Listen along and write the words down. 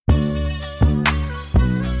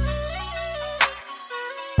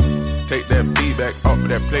playback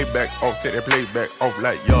off, take that playback off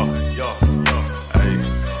like yo. Hey,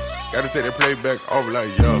 gotta take that playback off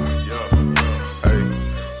like yo.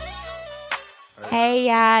 Hey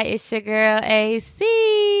y'all, it's your girl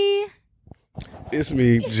AC. It's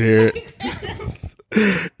me, Jared.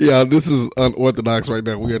 Yeah, this is unorthodox right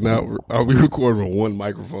now. We recording on one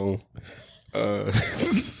microphone.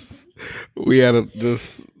 We had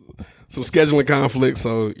just some scheduling conflicts,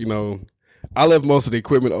 so I left most of the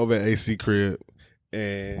equipment over at AC crib.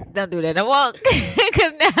 And don't do that. I won't,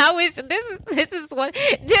 because now I wish this is what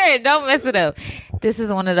Jared. Don't mess it up. This is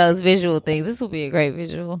one of those visual things. This will be a great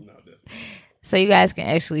visual, so you guys can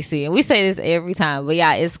actually see it. We say this every time, but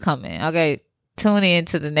yeah, it's coming. Okay, tune in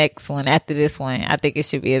to the next one after this one. I think it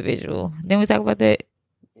should be a visual. Then we talk about that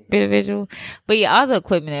bit of visual. But yeah, all the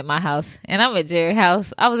equipment at my house, and I'm at Jared's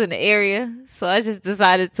house. I was in the area, so I just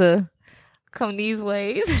decided to come these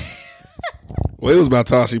ways. Well, it was about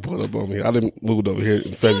time she pulled up on me. I didn't move over here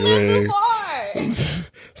in February.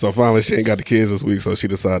 So finally she ain't got the kids this week, so she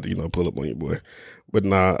decided to, pull up on your boy. But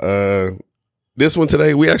nah, this one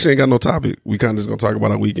today, we actually ain't got no topic. We kind of just gonna talk about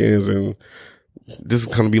our weekends, and this is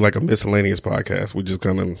gonna be like a miscellaneous podcast. We just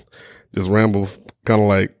kind of just ramble kind of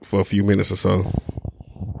like for a few minutes or so.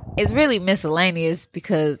 It's really miscellaneous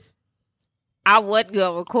because I wasn't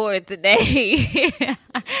going to record today.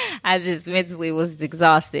 I just mentally was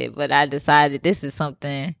exhausted, but I decided this is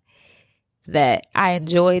something that I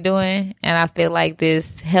enjoy doing, and I feel like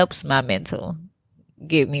this helps my mental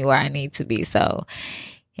get me where I need to be. So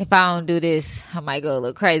if I don't do this, I might go a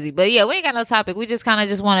little crazy. But yeah, we ain't got no topic. We just kind of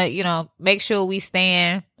just want to, make sure we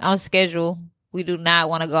stand on schedule. We do not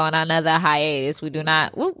want to go on another hiatus. We do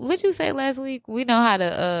not. What'd you say last week? We know how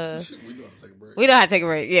to. We know how to take a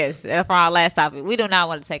break. Yes, for our last topic, we do not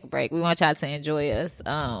want to take a break. We want y'all to enjoy us.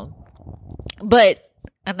 But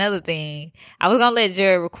another thing, I was gonna let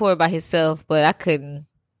Jared record by himself, but I couldn't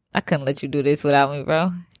let you do this without me,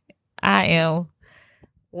 bro. I am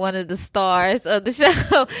one of the stars of the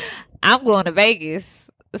show. I'm going to Vegas,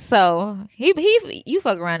 so you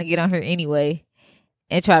fuck around and get on here anyway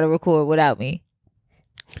and try to record without me.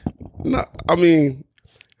 No, I mean,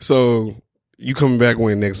 so you coming back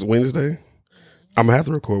next Wednesday? I'm gonna have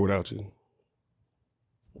to record without you.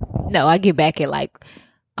 No, I get back at I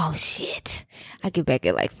get back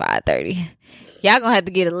at 5:30. Y'all gonna have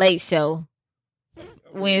to get a late show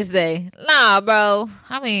Wednesday. Nah, bro.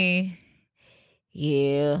 I mean,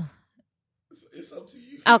 yeah. It's up to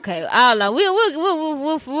you. Okay, I don't know.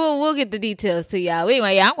 We'll get the details to y'all.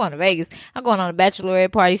 Anyway, yeah, I'm going to Vegas. I'm going on a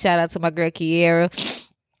bachelorette party. Shout out to my girl Kiera.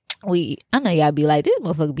 I know y'all be like, this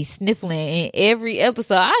motherfucker be sniffling in every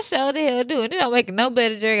episode. I sure the hell do. It don't make it no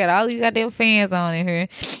better. Jerry got all these goddamn fans on in here.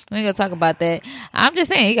 We ain't gonna talk about that. I'm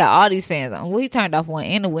just saying, he got all these fans on. Well, he turned off one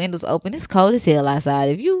and the windows open. It's cold as hell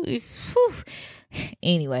outside.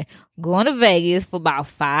 Anyway, going to Vegas for about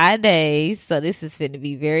 5 days. So this is finna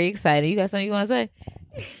be very exciting. You got something you want to say?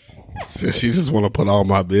 Since she just want to put all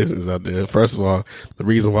my business out there. First of all, the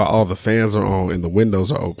reason why all the fans are on and the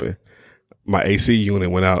windows are open, my AC unit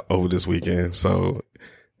went out over this weekend, so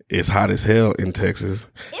it's hot as hell in Texas.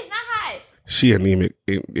 It's not hot. She anemic,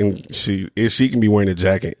 and she can be wearing a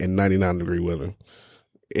jacket in 99-degree weather.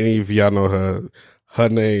 Any of y'all know her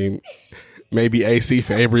name may be AC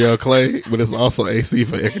for Abrielle Clay, but it's also AC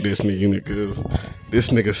for air conditioning unit because this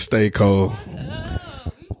nigga stay cold.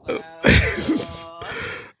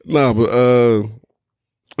 No, but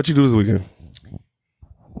what you do this weekend?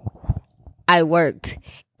 I worked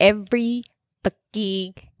every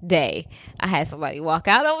fucking day. I had somebody walk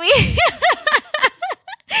out on me.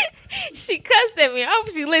 She cussed at me. I hope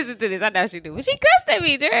she listened to this. I know she do. But she cussed at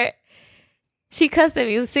me, Jared. She cussed at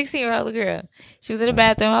me. It was a 16-year-old girl. She was in the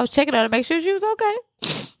bathroom. I was checking her to make sure she was okay.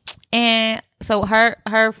 And so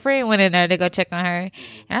her friend went in there to go check on her. And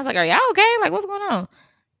I was like, are y'all okay? Like, what's going on?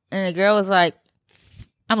 And the girl was like,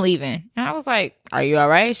 I'm leaving. And I was like, are you all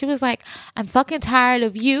right? She was like, I'm fucking tired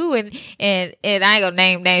of you. And I ain't gonna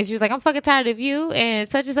name names. She was like, I'm fucking tired of you. And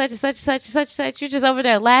such and such and such and such and such and such. You're just over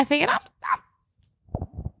there laughing. And I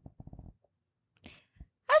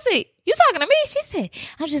said, you talking to me? She said,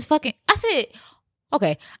 I'm just fucking. I said,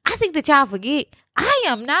 okay, I think that y'all forget I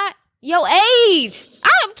am not your age.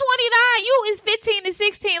 I am 29. You is 15 and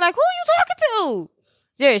 16. Like, who are you talking to?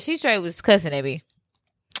 Jared, she straight was cussing at me.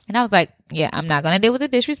 And I was like, yeah, I'm not going to deal with the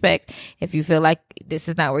disrespect. If you feel like this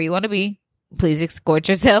is not where you want to be, please escort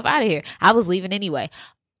yourself out of here. I was leaving anyway.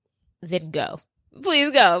 Then go.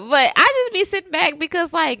 Please go. But I just be sitting back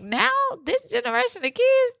because, like, now this generation of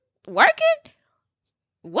kids working,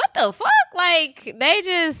 what the fuck? Like, they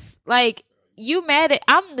just, like, you mad at,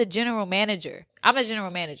 I'm the general manager. I'm a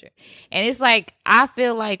general manager. And it's like, I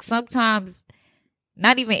feel like sometimes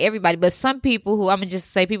not even everybody, but some people who, I'm going to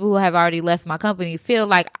just say people who have already left my company feel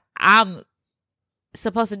like I'm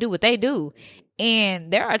supposed to do what they do.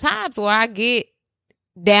 And there are times where I get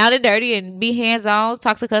down and dirty and be hands-on,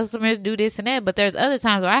 talk to customers, do this and that. But there's other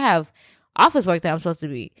times where I have office work that I'm supposed to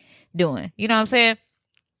be doing. You know what I'm saying?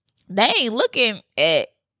 They ain't looking at,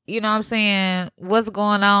 you know what I'm saying, what's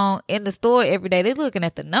going on in the store every day. They're looking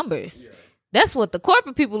at the numbers. Yeah. That's what the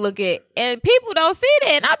corporate people look at. And people don't see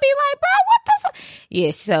that. And I be like, bro, what the fuck?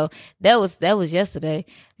 Yeah, so that was yesterday.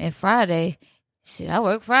 And Friday, shit, I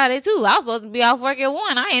work Friday too. I was supposed to be off work at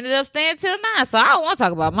 1. I ended up staying till 9. So I don't want to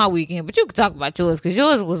talk about my weekend, but you can talk about yours because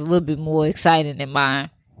yours was a little bit more exciting than mine.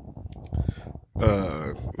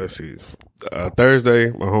 Let's see. Thursday,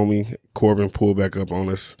 my homie Corbin pulled back up on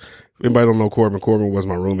us. If anybody don't know Corbin was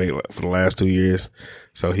my roommate for the last 2 years.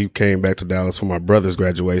 So he came back to Dallas for my brother's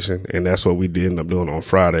graduation, and that's what we did end up doing on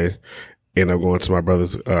Friday. Ended up going to my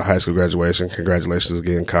brother's high school graduation. Congratulations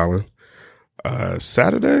again, Colin.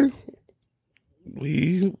 Saturday,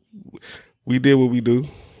 we did what we do,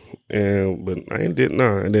 but I ain't did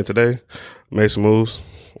none. And then today, made some moves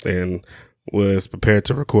and was prepared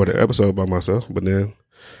to record an episode by myself. But then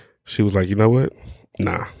she was like, you know what?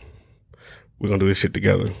 Nah, we're gonna do this shit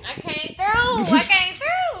together. I came through.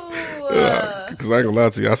 Because I ain't gonna lie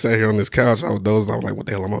to you, I sat here on this couch, I was dozing. I was like, what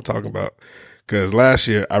the hell am I talking about? Because last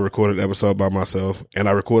year I recorded an episode by myself, and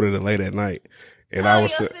I recorded it late at night. And I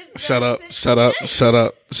was shut up.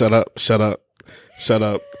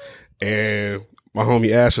 And my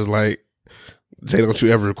homie Ash was like, Jay, don't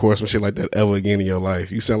you ever record some shit like that ever again in your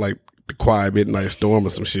life. You sound like the Quiet Midnight Storm or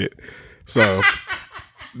some shit. So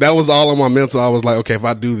that was all on my mental. I was like, okay, if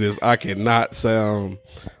I do this, I cannot sound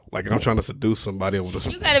like I'm trying to seduce somebody over this.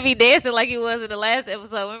 You gotta be dancing like you was in the last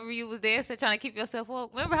episode. Remember you was dancing trying to keep yourself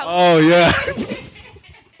woke? Remember how? Oh yeah.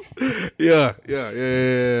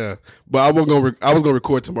 Yeah. But I was gonna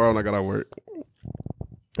record tomorrow and I got out of work.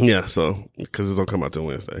 Yeah, so because it's gonna come out till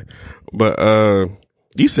Wednesday. But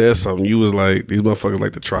you said something. You was like, these motherfuckers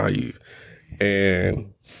like to try you,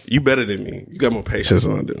 and you better than me. You got more patience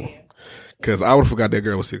than I do. Because I would have forgot that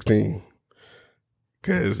girl was 16.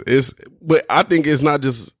 But I think it's not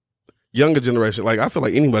just younger generation. Like I feel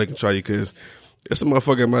like anybody can try you because it's a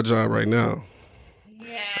motherfucker at my job right now.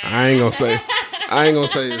 Yeah. I ain't gonna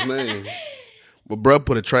say his name. But bruh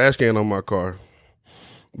put a trash can on my car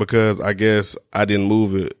because I guess I didn't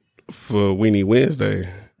move it for Weenie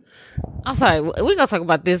Wednesday. I'm sorry. We're going to talk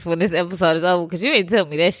about this when this episode is over because you ain't tell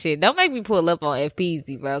me that shit. Don't make me pull up on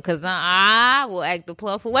FPZ, bro, because I will act the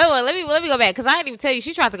plug for. Wait, let me go back because I didn't even tell you.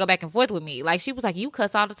 She tried to go back and forth with me. Like, she was like, you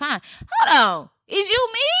cuss all the time. Hold on. Is you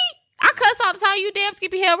me? I cuss all the time, you damn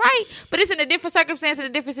skippy hell right. But it's in a different circumstance, in a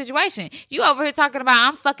different situation. You over here talking about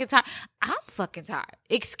I'm fucking tired. I'm fucking tired.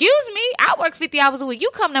 Excuse me? I work 50 hours a week. You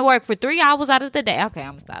come to work for 3 hours out of the day. Okay,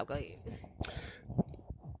 I'm gonna stop. Go ahead.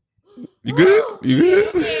 You good?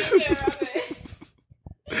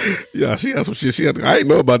 Yeah, she had some shit. I ain't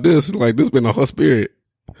know about this. Like, this been on her spirit.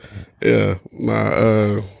 Yeah.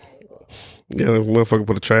 The motherfucker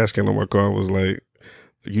put a trash can on my car and was like,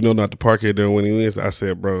 you know not to park here during Winnie Wednesday. I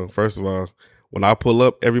said, bro, first of all, when I pull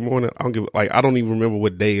up every morning, I don't even remember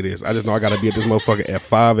what day it is. I just know I gotta be at this motherfucker at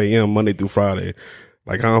 5 a.m. Monday through Friday.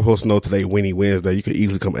 Like, how I'm supposed to know today Winnie Wednesday? You could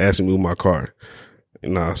easily come ask me to move my car.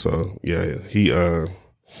 So yeah, he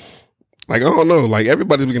like, I don't know, like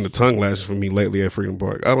everybody's been getting the tongue lashes from me lately at Freedom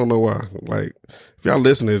Park. I don't know why. Like, if y'all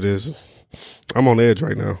listen to this, I'm on edge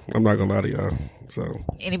right now. I'm not gonna lie to y'all. So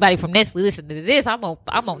anybody from Nestle listening to this, I'm on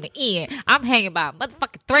the end. I'm hanging by a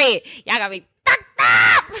motherfucking thread. Y'all got me fucked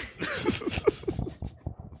up.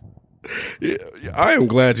 Yeah, I am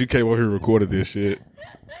glad you came over here and recorded this shit.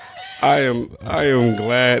 I am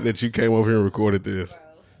glad that you came over here and recorded this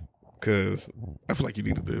because I feel like you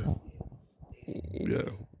needed this. Yeah.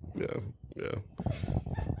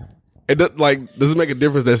 Does it make a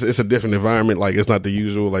difference that it's a different environment? Like, it's not the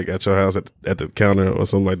usual, like at your house at the counter or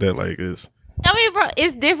something like that. Like, I mean, bro,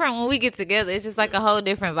 it's different when we get together. It's just like a whole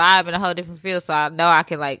different vibe and a whole different feel. So I know I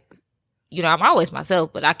can, like, you know, I'm always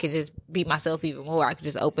myself, but I can just be myself even more. I can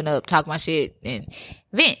just open up, talk my shit, and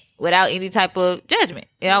vent without any type of judgment.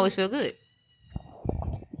 It always feel good.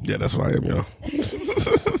 Yeah, that's what I am, y'all.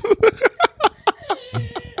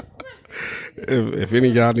 If any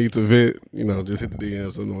of y'all need to vent, you know, just hit the DM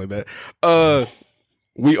or something like that.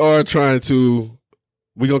 We're gonna kind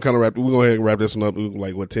of we're gonna wrap this one up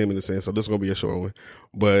like 10 minutes in, so this is gonna be a short one.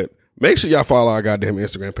 But make sure y'all follow our goddamn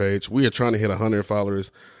Instagram page. We are trying to hit 100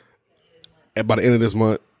 followers by the end of this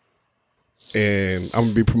month, and I'm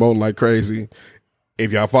gonna be promoting like crazy.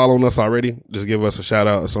 If y'all following us already, just give us a shout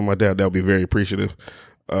out or something like that. That would be very appreciative.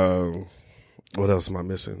 What else am I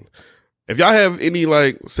missing? if y'all have any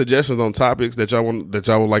like suggestions on topics that y'all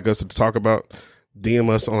would like us to talk about, DM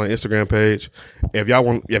us on our Instagram page. If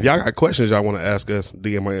y'all got questions y'all want to ask us,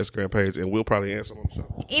 DM my Instagram page, and we'll probably answer them on the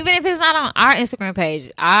show. Even if it's not on our Instagram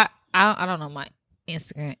page, I don't know my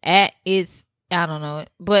Instagram I don't know it,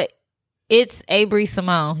 but it's Avery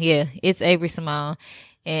Simone. Yeah, it's Avery Simone.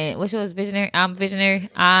 And what's yours? Visionary. I'm visionary.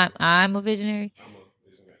 I'm a visionary.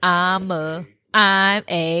 I'm a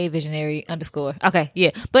visionary _ Okay,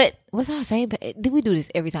 yeah. But what's I saying? Do we do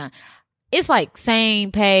this every time? It's like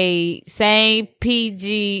same page, same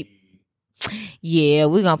PG. Yeah,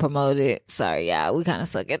 we're gonna promote it. Sorry, y'all. We kind of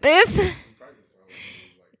suck at this.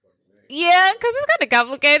 Yeah, because it's kind of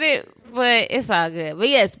complicated, but it's all good. But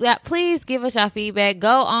yes, please give us your feedback. Go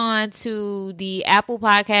on to the Apple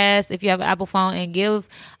Podcast if you have an Apple phone and give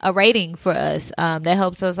a rating for us. That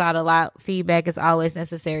helps us out a lot. Feedback is always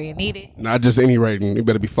necessary and needed. Not just any rating. It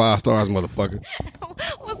better be 5 stars, motherfucker. Well,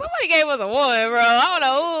 somebody gave us a 1, bro. I don't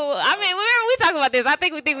know who. I mean, remember we talked about this. I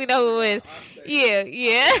think we know who it is.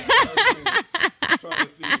 Yeah. Trying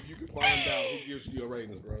to see if you can find out who gives you your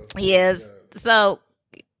ratings, bro. Yes. So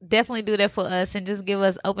definitely do that for us and just give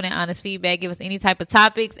us open and honest feedback. Give us any type of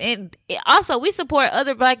topics. And also, we support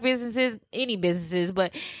other Black businesses, any businesses,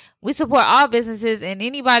 but we support all businesses, and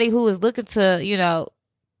anybody who is looking to,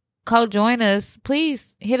 co-join us,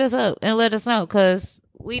 please hit us up and let us know, because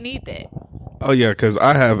we need that. Oh, yeah, because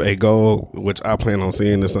I have a goal, which I plan on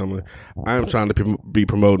seeing this summer. I am trying to be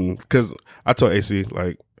promoting, because I told AC,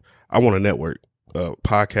 like, I want a network, a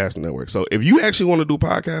podcast network. So if you actually want to do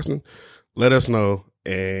podcasting, let us know.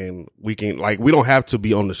 And we can, like, we don't have to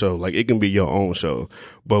be on the show. Like, it can be your own show,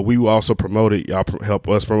 but we will also promote it. Y'all help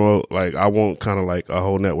us promote. Like, I want kind of like a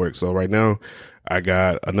whole network. So right now I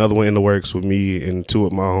got another one in the works with me and 2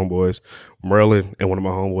 of my homeboys. Merlin and one of my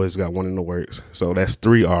homeboys got 1 in the works. So that's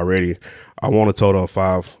 3 already. I want a total of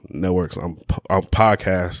 5 networks. I'm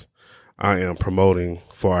podcasts I am promoting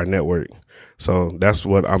for our network. So that's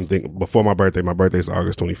what I'm thinking before my birthday. My birthday is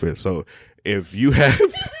August 25th. So if you have,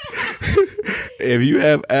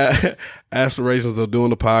 aspirations of doing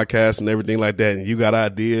the podcast and everything like that, and you got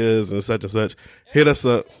ideas and such, hit us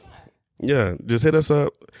up. Yeah, just hit us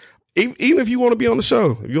up. Even if you want to be on the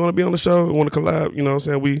show, if you want to be on the show and want to collab, you know what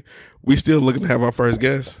I'm saying? We still looking to have our first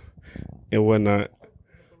guest and whatnot.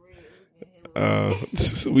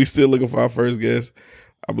 We still looking for our first guest.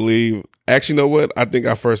 I believe, actually, you know what? I think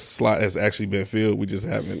our first slot has actually been filled. We just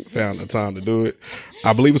haven't found the time to do it.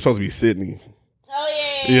 I believe it's supposed to be Sydney. Oh,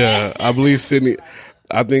 yeah. Yeah, I believe Sydney.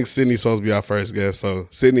 I think Sydney's supposed to be our first guest. So,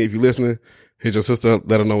 Sydney, if you're listening, hit your sister up.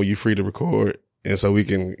 Let her know when you're free to record. And so we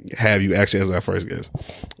can have you actually as our first guest.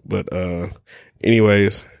 But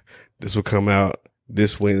anyways, this will come out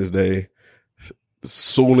this Wednesday. As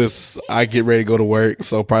soon as I get ready to go to work.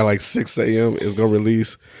 So, probably like 6 a.m. it's going to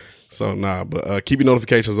release. So, but keep your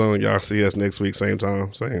notifications on. Y'all see us next week, same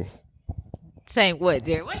time, same. Same what,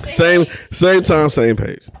 Jerry? What same time, same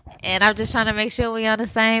page. And I'm just trying to make sure we on the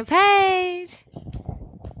same page.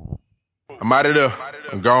 I'm out of there.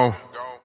 I'm gone.